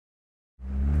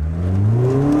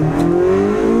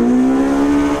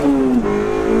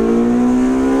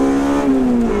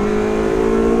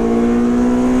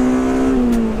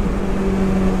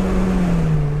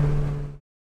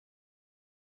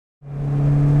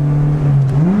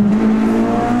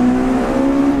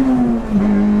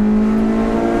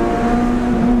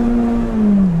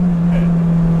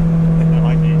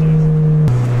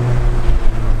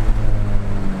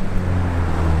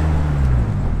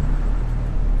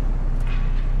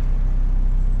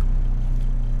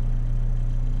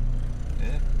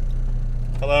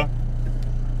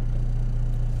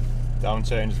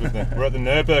down changes with me. We're at the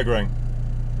Nürburgring.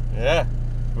 Yeah,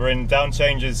 we're in down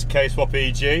changes K-swap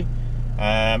EG.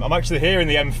 I'm actually here in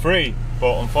the M3,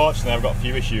 but unfortunately I've got a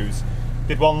few issues.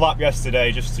 Did one lap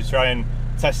yesterday just to try and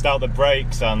test out the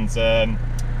brakes, and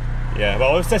yeah,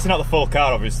 well, I was testing out the full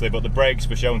car obviously, but the brakes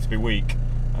were shown to be weak,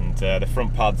 and the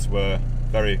front pads were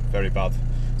very, very bad.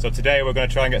 So today we're going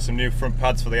to try and get some new front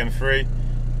pads for the M3,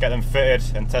 get them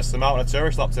fitted and test them out on a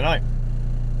tourist lap tonight.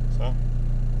 So,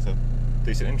 it's a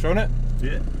decent intro, isn't it?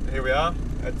 Yeah. Here we are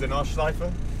at the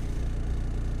Nürburgring.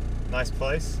 Nice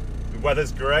place. The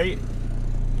weather's great.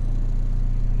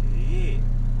 Yeah.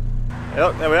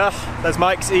 Look, there we are. There's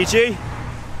Mike's EG.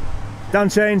 Down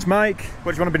change, Mike.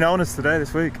 What do you want to be known as today,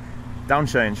 this week? Down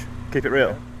change. Keep it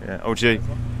real. Yeah, OG.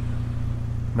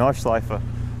 Nürburgring.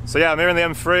 So yeah, I'm here in the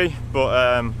M3,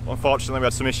 but unfortunately we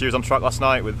had some issues on track last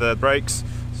night with the brakes,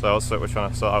 so that's what we're trying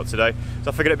to sort out today.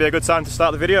 So I figured it'd be a good time to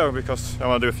start the video because I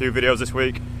want to do a few videos this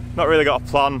week. Not really got a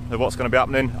plan of what's going to be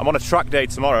happening. I'm on a track day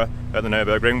tomorrow at the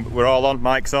Nürburgring. We're all on.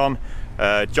 Mike's on,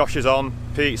 Josh is on,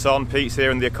 Pete's on. Pete's here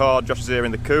in the Accord, Josh is here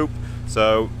in the Coupe.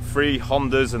 So 3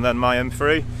 Hondas and then my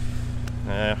M3.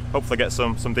 Hopefully get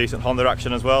some decent Honda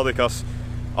action as well, because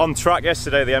on track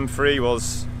yesterday the M3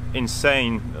 was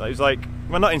insane. It was like,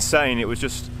 well, not insane, it was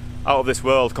just out of this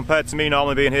world compared to me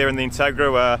normally being here in the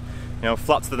Integra, where you know,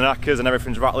 flat to the knackers and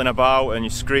everything's rattling about and you're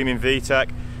screaming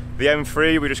VTEC. The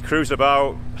M3, we just cruised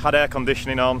about, had air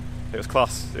conditioning on, it was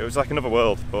class. It was like another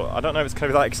world, but I don't know if it's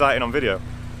going to be that exciting on video.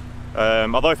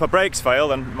 Although if my brakes fail,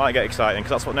 then it might get exciting, because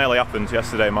that's what nearly happened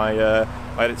yesterday. I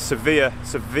had a severe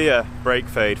brake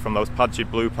fade from those patchy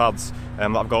blue pads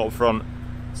that I've got up front.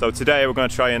 So today we're going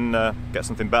to try and get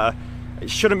something better. It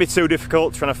shouldn't be too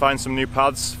difficult trying to find some new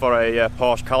pads for a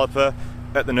Porsche caliper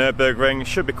at the Nürburgring. It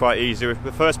should be quite easy.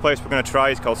 The first place we're going to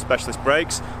try is called Specialist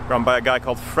Brakes, run by a guy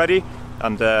called Freddie,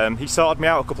 and he sorted me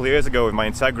out a couple of years ago with my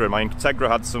Integra. My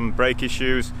Integra had some brake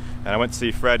issues, and I went to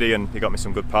see Freddie and he got me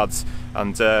some good pads.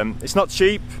 And it's not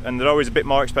cheap, and they're always a bit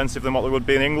more expensive than what they would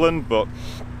be in England, but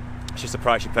it's just the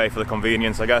price you pay for the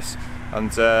convenience, I guess.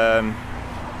 And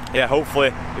yeah, hopefully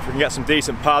if we can get some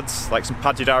decent pads, like some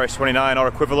Padgett RS29 or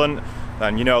equivalent,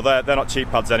 then you know they're not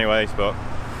cheap pads anyways. But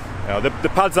you know, the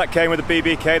pads that came with the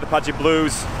BBK, the Padgett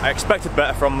Blues, I expected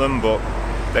better from them, but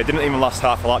they didn't even last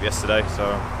half a lap yesterday,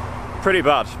 so pretty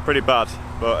bad.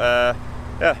 But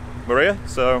yeah, we're here,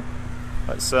 so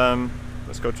let's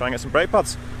go try and get some brake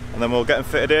pads, and then we'll get them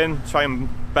fitted in, try and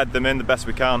bed them in the best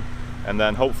we can, and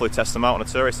then hopefully test them out on a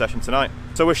tourist session tonight.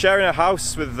 So we're sharing a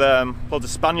house with loads of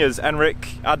Spaniards,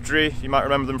 Enric, Adri. You might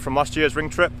remember them from last year's ring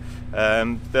trip.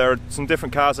 There are some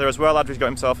different cars there as well. Adri's got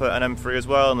himself an M3 as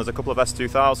well, and there's a couple of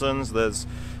S2000s. There's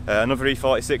another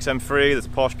E46 M3, there's a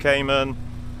Porsche Cayman.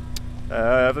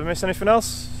 Have I missed anything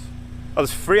else? Oh,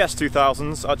 there's 3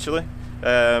 S2000s actually.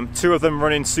 2 of them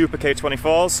running Super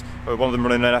K24s, one of them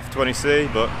running an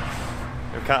F20C, but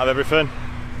we can't have everything.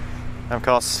 And of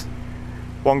course,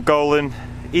 one Golan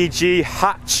EG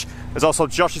hatch. There's also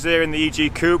Josh is here in the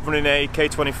EG Coupe running a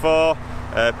K24.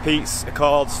 Pete's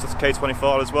Accords, that's a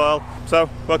K24 as well. So,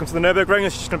 welcome to the Nürburgring.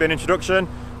 This is just going to be an introduction.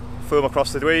 Film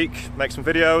across the week, make some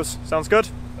videos. Sounds good?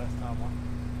 First time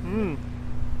one.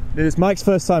 It's Mike's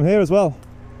first time here as well.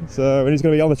 So, and he's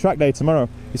going to be on the track day tomorrow.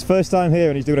 His first time here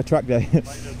and he's doing a track day.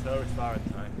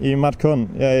 You mad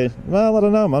cunt. Yeah, well, I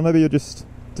don't know, man. Maybe you'll just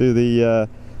do the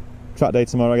track day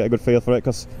tomorrow, get a good feel for it,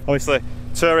 because obviously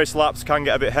tourist laps can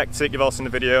get a bit hectic. You've all seen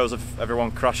the videos of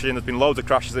everyone crashing. There's been loads of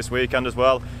crashes this weekend as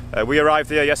well. We arrived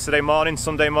here yesterday morning,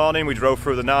 Sunday morning. We drove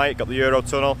through the night, got the Euro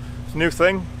tunnel. It's a new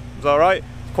thing. It was alright.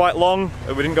 It's quite long.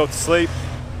 We didn't go to sleep.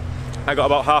 I got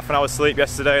about half an hour's sleep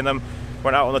yesterday and then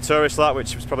went out on the tourist lap,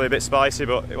 which was probably a bit spicy,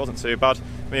 but it wasn't too bad.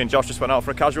 Me and Josh just went out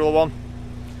for a casual one.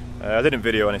 I didn't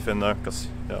video anything though, because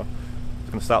you know, I was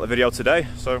going to start the video today.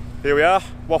 So here we are,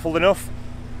 waffled enough.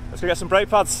 Let's go get some brake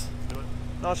pads.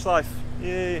 Nice life.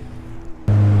 Yay.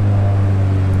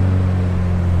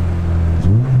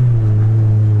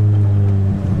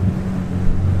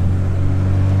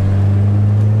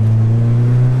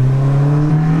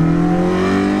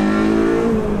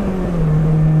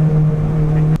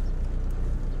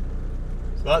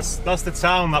 So that's the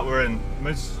town that we're in.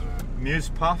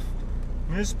 Musepath?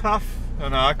 Musepath? I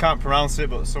don't know, I can't pronounce it,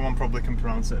 but someone probably can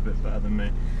pronounce it a bit better than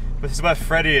me. But this is where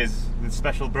Freddie is, with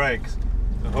special brakes.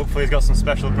 So hopefully he's got some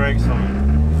special brakes on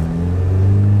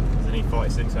him. It's an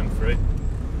E46 M3.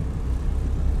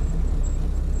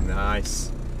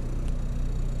 Nice.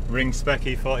 Ring spec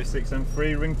E46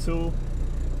 M3 ring tool.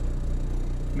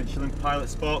 Michelin Pilot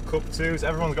Sport Cup 2s.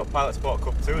 Everyone's got Pilot Sport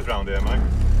Cup 2s around here, mate.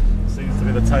 Seems to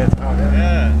be the tyre town.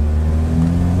 Yeah.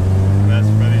 And there's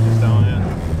Freddie just down here.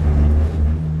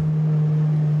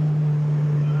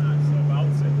 So bad.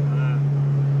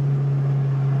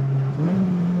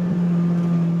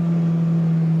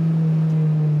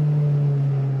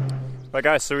 Right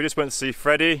guys, so we just went to see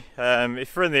Freddie.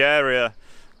 If you're in the area,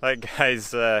 that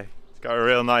guy's got a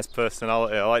real nice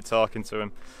personality. I like talking to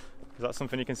him. Is that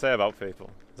something you can say about people?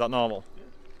 Is that normal?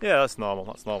 Yeah, that's normal,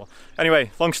 that's normal. Anyway,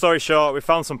 long story short, we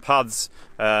found some pads.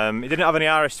 He didn't have any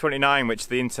RS29, which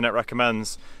the internet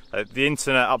recommends. The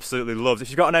internet absolutely loves. If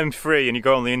you've got an M3 and you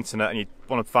go on the internet and you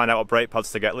want to find out what brake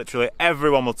pads to get, literally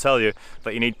everyone will tell you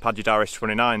that you need Padgett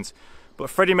RS29s. But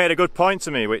Freddie made a good point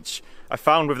to me, which I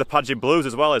found with the Padgett Blues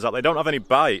as well, is that they don't have any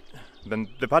bite. Then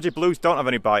the Padgett Blues don't have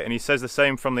any bite, and he says the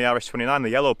same from the RS29, the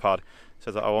yellow pad. He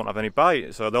says that I won't have any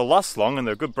bite, so they'll last long and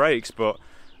they're good brakes. But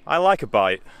I like a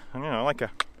bite, and I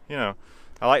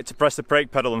like to press the brake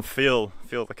pedal and feel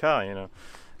the car,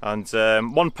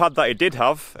 And one pad that he did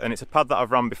have, and it's a pad that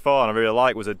I've ran before and I really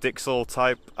like, was a Dixel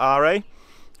Type RA,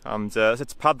 and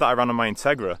it's a pad that I ran on my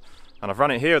Integra, and I've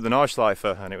ran it here at the Nordschleife,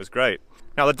 and it was great.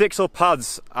 Now the Dixel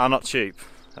pads are not cheap,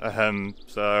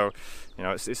 so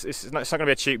it's not going to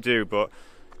be a cheap do, but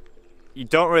you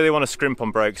don't really want to scrimp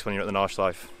on brakes when you're at the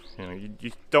Nordschleife.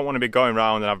 You don't want to be going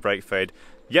round and have brake fade.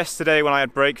 Yesterday when I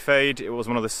had brake fade, it was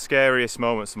one of the scariest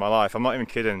moments of my life. I'm not even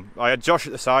kidding. I had Josh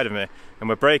at the side of me and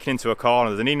we're braking into a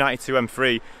corner. There's an E92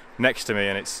 M3 next to me,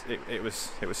 and it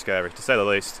was scary, to say the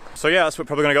least. So yeah, that's what we're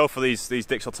probably going to go for, these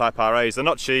Dixel Type RAs. They're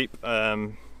not cheap,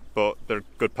 but they're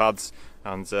good pads.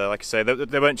 And like I say,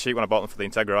 they weren't cheap when I bought them for the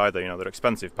Integra either. They're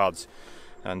expensive pads.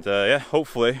 And yeah,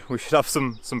 hopefully we should have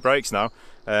some brakes now.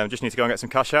 Just need to go and get some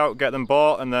cash out, get them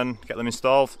bought, and then get them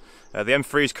installed. The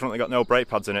M3's currently got no brake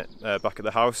pads in it back at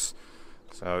the house,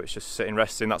 so it's just sitting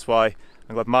resting. That's why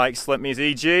I'm glad Mike's lent me his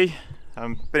EG.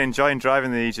 I've been enjoying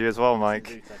driving the EG as well,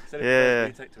 Mike.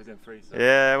 Yeah,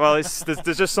 yeah. Well,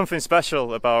 there's just something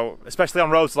special about, especially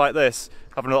on roads like this,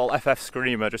 having a little FF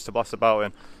screamer just to blast about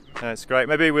in. It's great.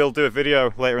 Maybe we'll do a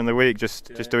video later in the week,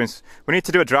 just doing. We need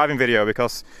to do a driving video,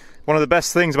 because one of the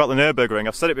best things about the Nürburgring,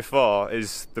 I've said it before,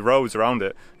 is the roads around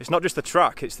it. It's not just the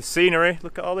track, it's the scenery.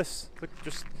 Look at all this. Look,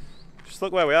 just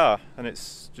look where we are, and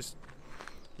it's just,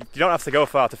 you don't have to go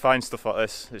far to find stuff like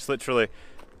this. It's literally,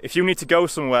 if you need to go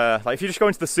somewhere, like if you just go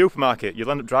into the supermarket, you'll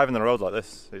end up driving the road like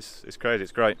this. It's crazy,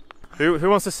 it's great. Who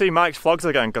wants to see Mike's vlogs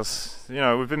again? Because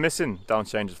we've been missing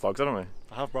Downchanger's vlogs, haven't we?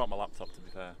 I have brought my laptop, to be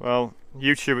fair. Well,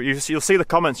 YouTube, you'll see the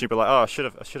comments, you'll be like, oh, I should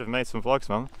have made some vlogs,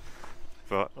 man.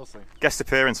 But we'll see. Guest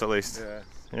appearance at least.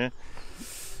 Yeah.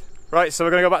 Right, so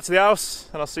we're going to go back to the house,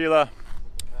 and I'll see you there.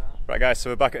 Right guys, so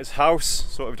we're back at his house.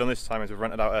 So what we've done this time is we've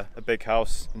rented out a big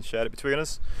house and shared it between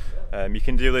us. You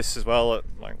can do this as well at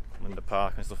like Linda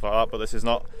Park and stuff like that, but this is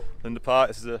not Linda Park,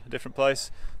 this is a different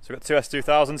place. So we've got two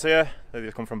S2000s here.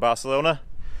 They've come from Barcelona,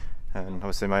 and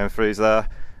obviously my M3's there.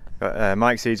 Got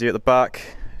Mike's EG at the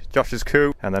back, Josh's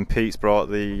coupe, and then Pete's brought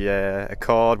the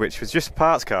Accord, which was just a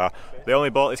parts car. They only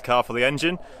bought this car for the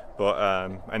engine,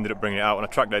 but ended up bringing it out on a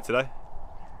track day today.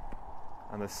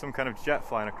 And there's some kind of jet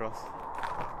flying across.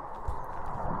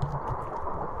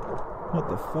 What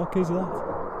the fuck is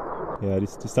that? Yeah,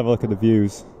 just have a look at the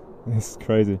views. It's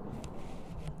crazy.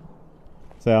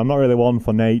 So I'm not really one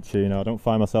for nature, I don't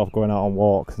find myself going out on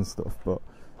walks and stuff, but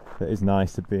it is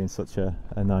nice to be in such a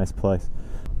nice place.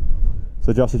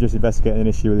 So Josh is just investigating an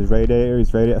issue with his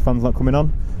radiator fan's not coming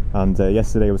on, and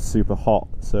yesterday was super hot,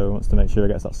 so he wants to make sure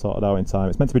he gets that sorted out in time.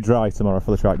 It's meant to be dry tomorrow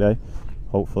for the track day,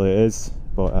 hopefully it is,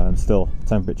 but still,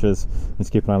 temperatures, need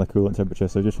to keep an eye on the coolant temperature,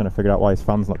 so just trying to figure out why his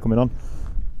fan's not coming on.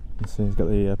 You see he's got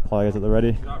the pliers at the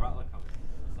ready.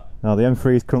 Now the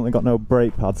M3's currently got no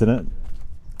brake pads in it.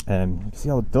 You can see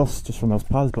all the dust just from those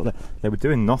pads, but they were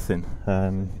doing nothing.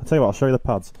 I'll tell you what, I'll show you the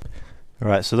pads.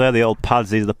 Right, so they're the old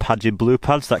pads. These are the Padgett blue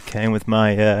pads that came with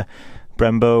my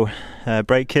Brembo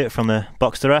brake kit from the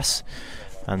Boxster S.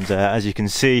 And as you can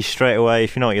see straight away,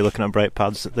 if you know what you're looking at brake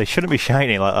pads, they shouldn't be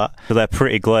shiny like that. So they're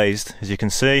pretty glazed, as you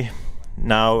can see.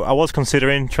 Now, I was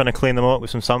considering trying to clean them up with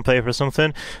some sandpaper or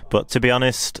something, but to be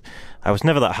honest, I was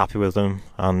never that happy with them.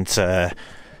 And I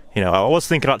was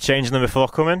thinking about changing them before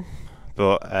coming,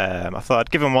 but I thought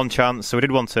I'd give them one chance. So we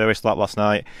did one tourist lap last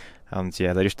night, and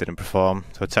yeah, they just didn't perform.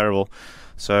 They were terrible.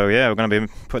 So yeah, we're going to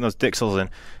be putting those Dixels in.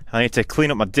 I need to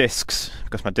clean up my discs,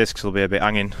 because my discs will be a bit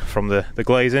hanging from the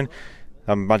glazing.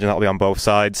 I imagine that'll be on both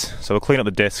sides. So we'll clean up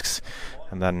the discs,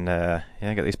 and then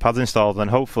get these pads installed, and then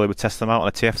hopefully we'll test them out on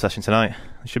a TF session tonight.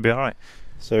 It should be alright.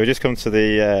 So we just come to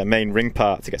the main ring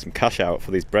part to get some cash out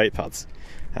for these brake pads.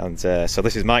 And so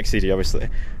this is Mike's CD, obviously.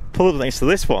 Pull up next to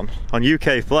this one on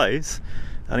UK Plays,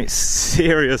 and it's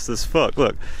serious as fuck.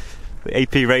 Look, the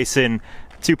AP Racing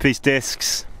 2-piece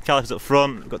discs, calipers up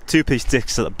front. We've got 2-piece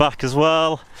discs at the back as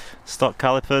well, stock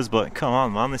calipers. But come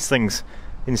on, man, this thing's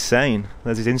insane.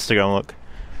 There's his Instagram. Look,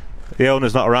 the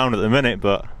owner's not around at the minute,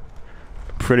 but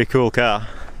pretty cool car.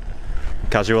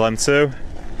 Casual M2.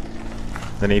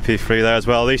 Then EP3 there as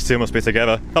well. These two must be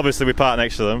together. Obviously we park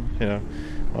next to them, you know,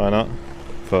 why not?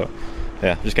 But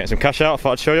yeah, just getting some cash out. I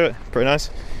thought I'd show you it. Pretty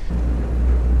nice.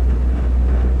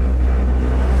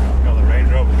 Got the Range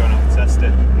Rover going out to test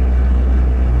it.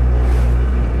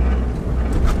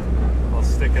 I'll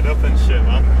stick it up and shit,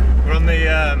 man. We're on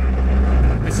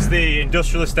the this is the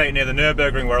industrial estate near the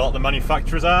Nürburgring where a lot of the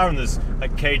manufacturers are, and there's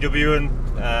like KW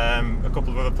and a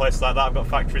couple of other places like that have got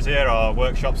factories here or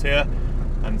workshops here.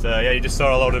 And yeah, you just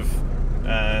saw a load of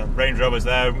Range Rovers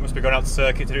there. We must be going out to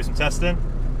circuit to do some testing.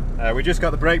 We just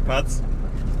got the brake pads.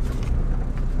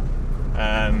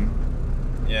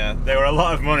 Yeah, they were a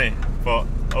lot of money, but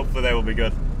hopefully they will be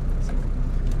good.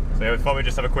 So yeah, we thought we'd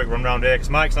just have a quick run around here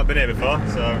because Mike's not been here before,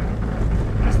 so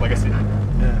just like I said,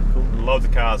 yeah, cool. Loads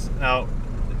of cars. Now,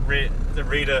 the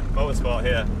Reader Motorsport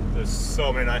here, there's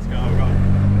so many nice cars.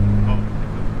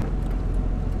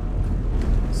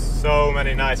 So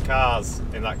many nice cars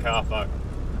in that car park.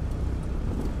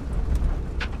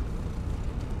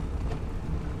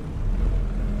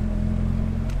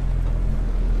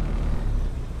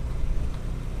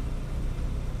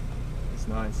 It's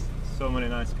nice. So many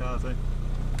nice cars, eh?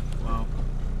 Wow.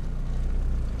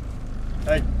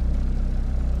 Hey.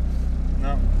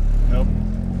 No. Nope.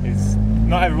 It's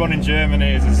not everyone in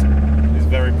Germany is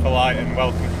very polite and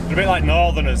welcoming. They're a bit like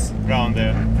Northerners around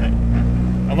here.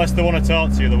 Unless they want to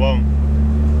talk to you, they won't.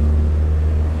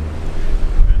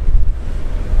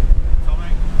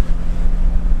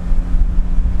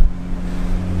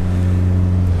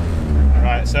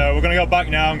 Right, so we're going to go back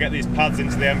now and get these pads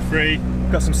into the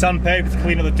M3. Got some sandpaper to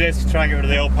clean up the disc, try and get rid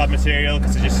of the old pad material,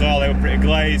 because as you saw they were pretty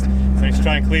glazed. So I need to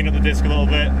try and clean up the disc a little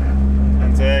bit.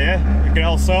 And yeah, get it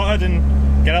all sorted and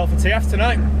get out for TF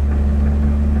tonight.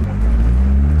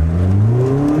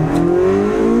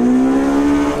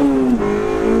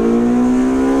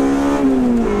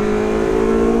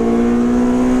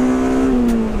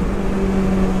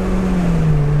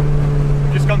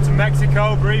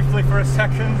 Mexico briefly for a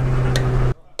second.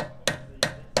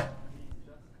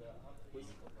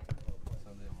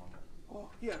 Oh,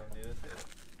 here.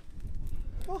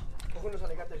 Oh, coge los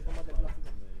alicates y tómate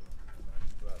plástico.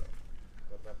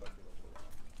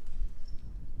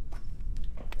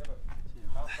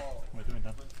 What are we doing,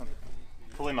 Dan?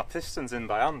 Pulling my pistons in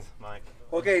by hand, Mike.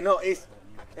 Okay, no, it's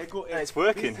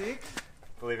working.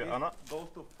 Believe it or not.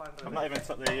 I've not even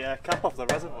took the cap off the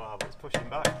reservoir, but it's pushing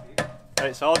back.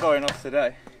 It's all going off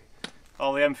today.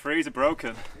 All the M3s are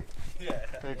broken. Yeah.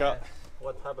 We got.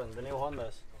 What happened? The new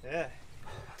Hondas? Yeah.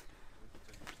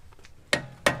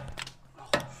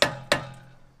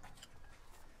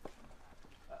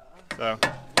 So,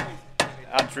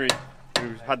 Adri,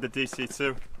 who had the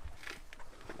DC2.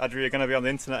 Adri, you're going to be on the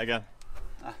internet again.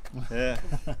 Yeah.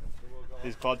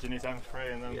 He's bodging his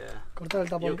M3 and then. Yeah. Corta el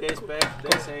tapón. UK spec,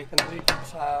 they say. O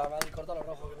sea, corta lo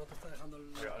rojo que no te está dejando el.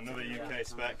 We got another UK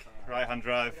spec, right-hand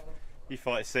drive,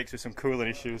 E46 with some cooling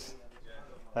issues.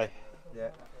 Hey. Yeah,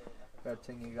 we are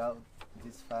changing out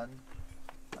this fan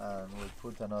and we'll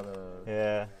put another.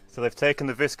 Yeah, so they've taken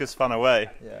the viscous fan away,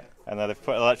 Yeah. and then they've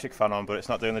put an electric fan on, but it's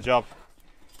not doing the job.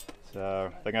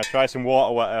 So they're going to try some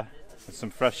water wetter with some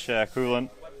fresh coolant,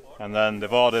 and then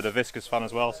they've ordered a viscous fan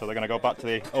as well, so they're going to go back to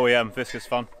the OEM viscous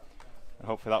fan, and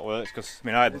hopefully that works, because I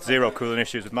mean I had zero cooling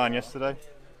issues with mine yesterday.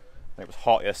 It was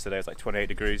hot yesterday, it was like 28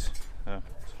 degrees.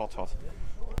 It's hot.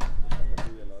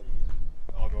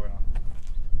 All going on.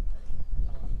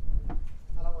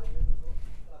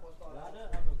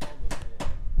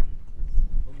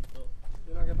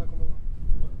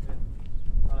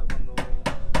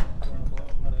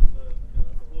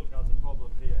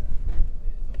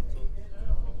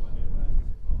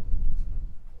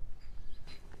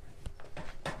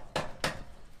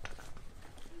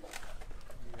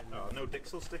 No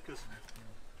Dixel stickers.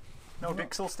 No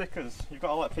Dixel stickers. You've got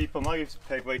to let people know you've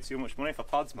paid way too much money for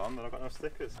pads, man, but I've got no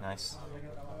stickers. Nice.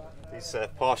 These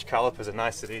Porsche calipers are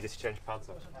nice and easy to change pads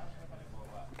on.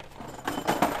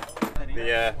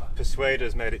 The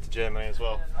Persuaders made it to Germany as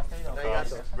well.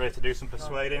 So ready to do some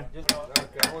persuading. It's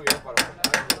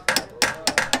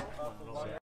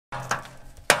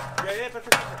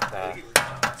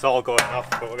all going off,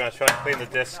 but we're going to try and clean the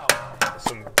disc with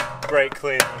some brake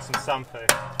cleaner and some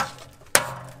sandpaper.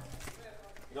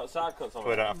 You got side cuts on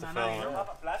We don't have to film it.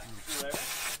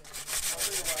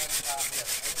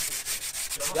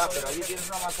 Ya, pero allí tienes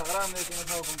una masa grande,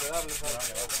 tienes algo con pegarle,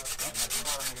 ¿sabes?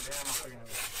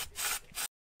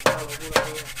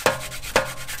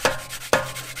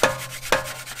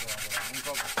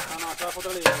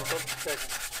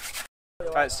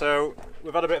 Right, so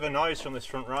we've had a bit of a noise from this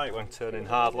front right when turning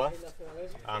hard left,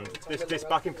 and this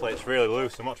backing plate's really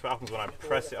loose, and watch what happens when I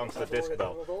press it onto the disc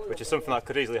bell, which is something that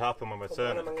could easily happen when we're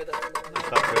turning.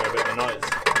 Start to hear a bit of a noise,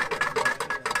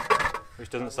 which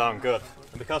doesn't sound good.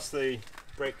 And because the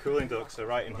brake cooling ducts are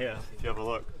right in here, if you have a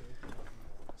look,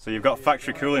 so you've got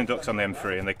factory cooling ducts on the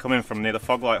M3 and they come in from near the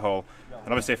fog light hole, and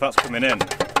obviously if that's coming in,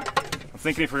 I'm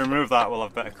thinking if we remove that we'll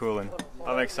have better cooling.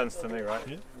 That makes sense to me, right?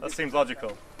 Yeah. That seems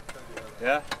logical.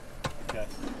 Yeah? Okay.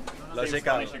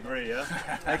 Logical. I agree, yeah?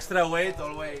 Extra weight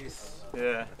always.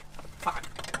 Yeah. Fuck.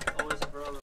 Always a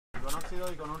problem. Con óxido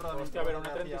y con un rodamiento.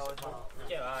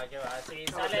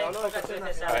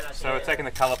 Right, so we're taking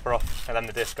the caliper off and then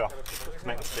the disc off to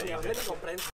make this a bit easier.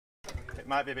 It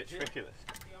might be a bit tricky this.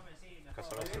 Because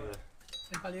the rest of the...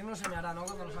 Can't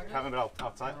remember how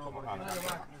tight I put my hand.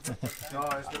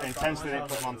 The intensity didn't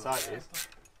put them on tight, is.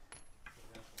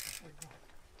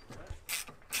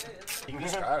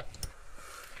 English car.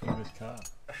 English car.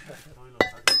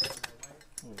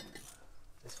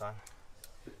 It's fine.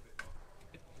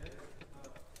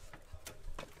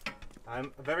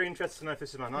 I'm very interested to know if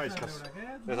this is my noise because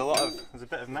there's a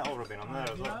bit of metal rubbing on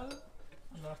there as well.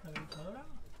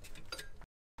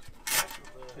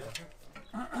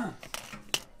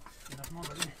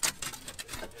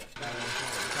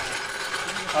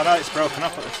 Oh no, it's broken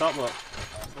up at the top, look.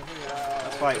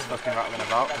 That's why it's fucking rattling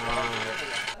about.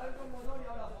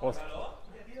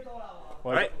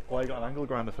 Why you got an angle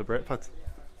grinder for brake pads?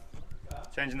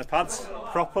 Changing the pads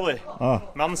properly. Oh.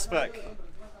 Man spec.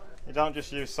 You don't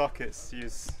just use sockets, you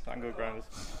use angle grinders.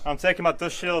 I'm taking my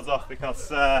dust shields off because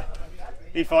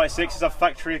E46s have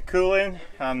factory cooling,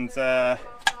 and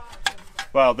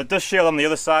well, the dust shield on the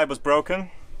other side was broken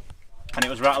and it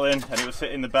was rattling and it was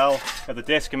hitting the bell of the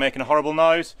disc and making a horrible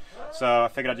noise, so I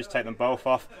figured I'd just take them both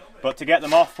off. But to get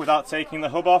them off without taking the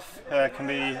hub off can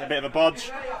be a bit of a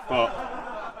bodge,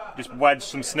 but just wedge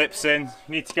some snips in.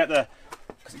 You need to get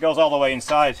because it goes all the way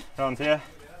inside around here,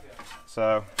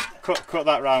 so cut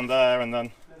that round there, and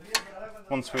then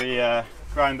once we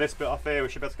grind this bit off here we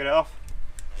should be able to get it off.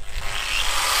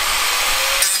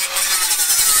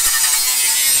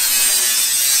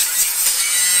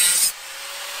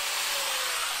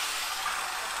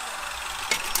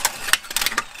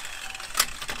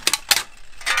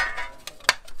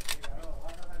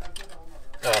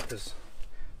 There's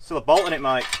still a bolt in it,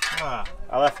 Mike.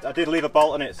 I did leave a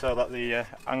bolt in it so that the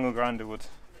angle grinder would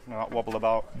not wobble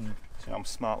about. So, I'm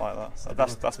smart like that. So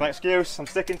that's my excuse. I'm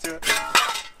sticking to it.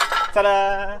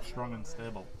 Ta-da! Strong and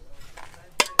stable.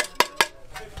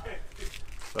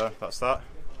 So that's that.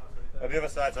 The other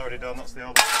side's already done. That's the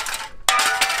old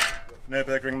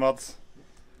Nürburgring mods.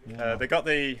 Yeah. They got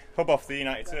the hub off the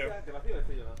E92.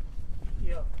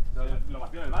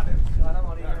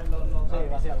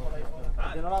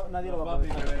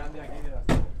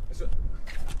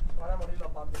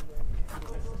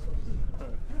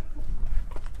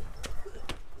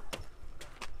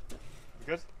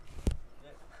 Good?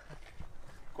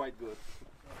 Quite good.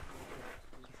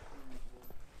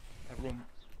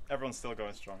 Everyone's still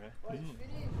going strong, yeah?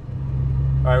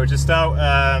 Alright, we're just out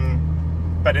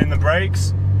bedding in the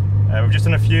brakes. We've just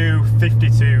done a few 50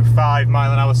 to 5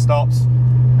 mile/h stops.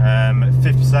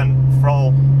 50%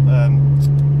 throttle,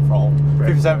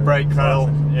 50% brake pedal,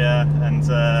 yeah,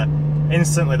 and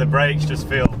instantly the brakes just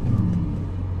feel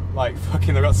like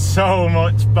fucking, they've got so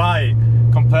much bite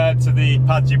compared to the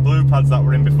Padgy blue pads that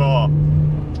were in before.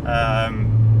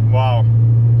 Wow,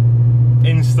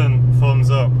 instant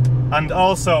thumbs up. And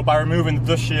also by removing the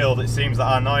dust shield it seems that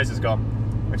our noise is gone,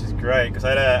 which is great, because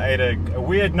I had a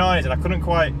weird noise and I couldn't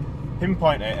quite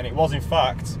pinpoint it, and it was in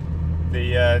fact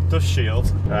the dust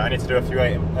shield. I need to do a few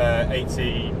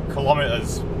 80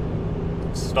 kilometres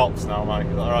stops now, Mike,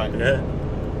 is that alright? Yeah.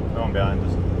 No one behind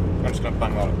us. I'm just going to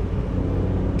bang on it.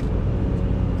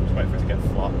 Just wait for it to get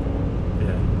flat.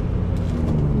 Yeah.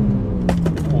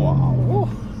 Wow.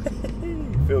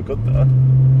 Feel good though.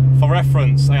 For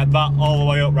reference, I had that all the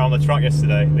way up around the track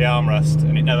yesterday, the armrest,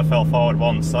 and it never fell forward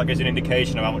once, so that gives you an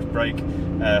indication of how much brake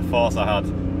force I had.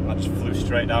 I just flew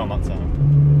straight down that time.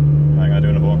 I'm going to do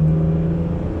another one.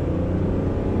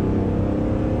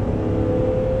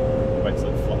 Wait till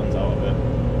it flattens out a bit.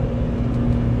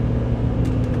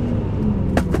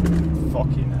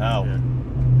 Fucking hell. Yeah.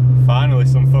 Finally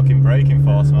some fucking braking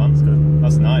force, man. That's good.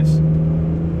 That's nice.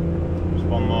 Just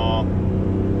one more.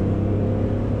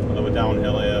 Although we're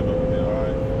downhill here, but we'll be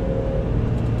alright.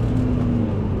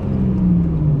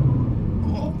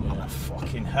 Oh, yeah.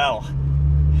 Fucking hell.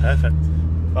 Perfect.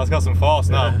 That's got some force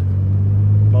now.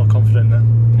 More confident now.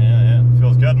 Yeah,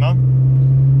 feels good,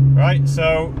 man. Right,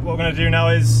 so what we're going to do now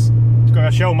is going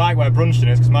to show Mike where Brunchen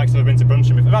is because Mike's never been to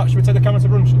Brunchen before. Should we take the camera to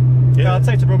Brunchen? Yeah, I'll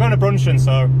take it. We're going to Brunchen,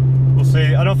 so we'll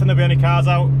see. I don't think there'll be any cars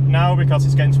out now because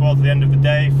it's getting towards the end of the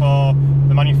day for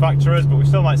the manufacturers, but we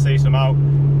still might see some out.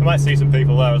 We might see some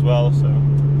people there as well, so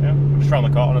yeah, we're just round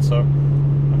the corner, so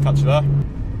I'll catch you there.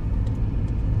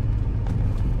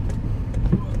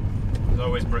 There's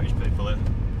always British people in.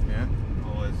 Yeah.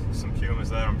 Always. There's some Pumas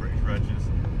there on British Regis.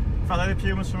 In fact, they're the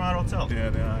Pumas from our hotel. Yeah,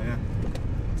 they are, yeah.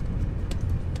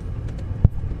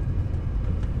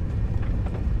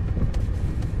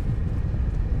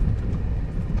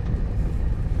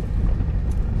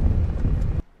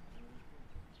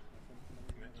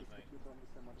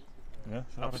 Yeah,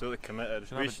 Absolutely committed.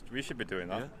 We should be doing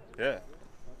that. Yeah.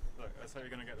 Look, that's how you're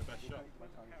going to get the best shot.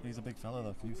 He's a big fella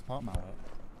though, can you support him out?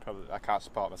 Probably, I can't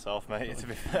support myself, mate, to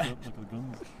be fair. Look at the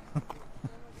guns.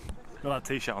 Got that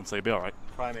t-shirt on, so you'll be alright.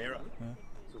 Prime era. Yeah.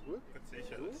 Good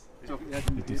t-shirts.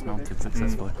 You dismounted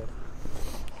successfully.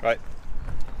 Right.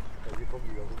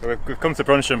 We've come to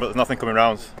Brunchen, but there's nothing coming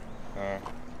round.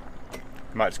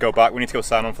 We might just go back. We need to go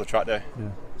sign on for the track day. Yeah.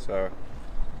 So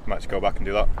we might just go back and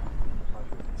do that.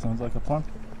 Sounds like a plan.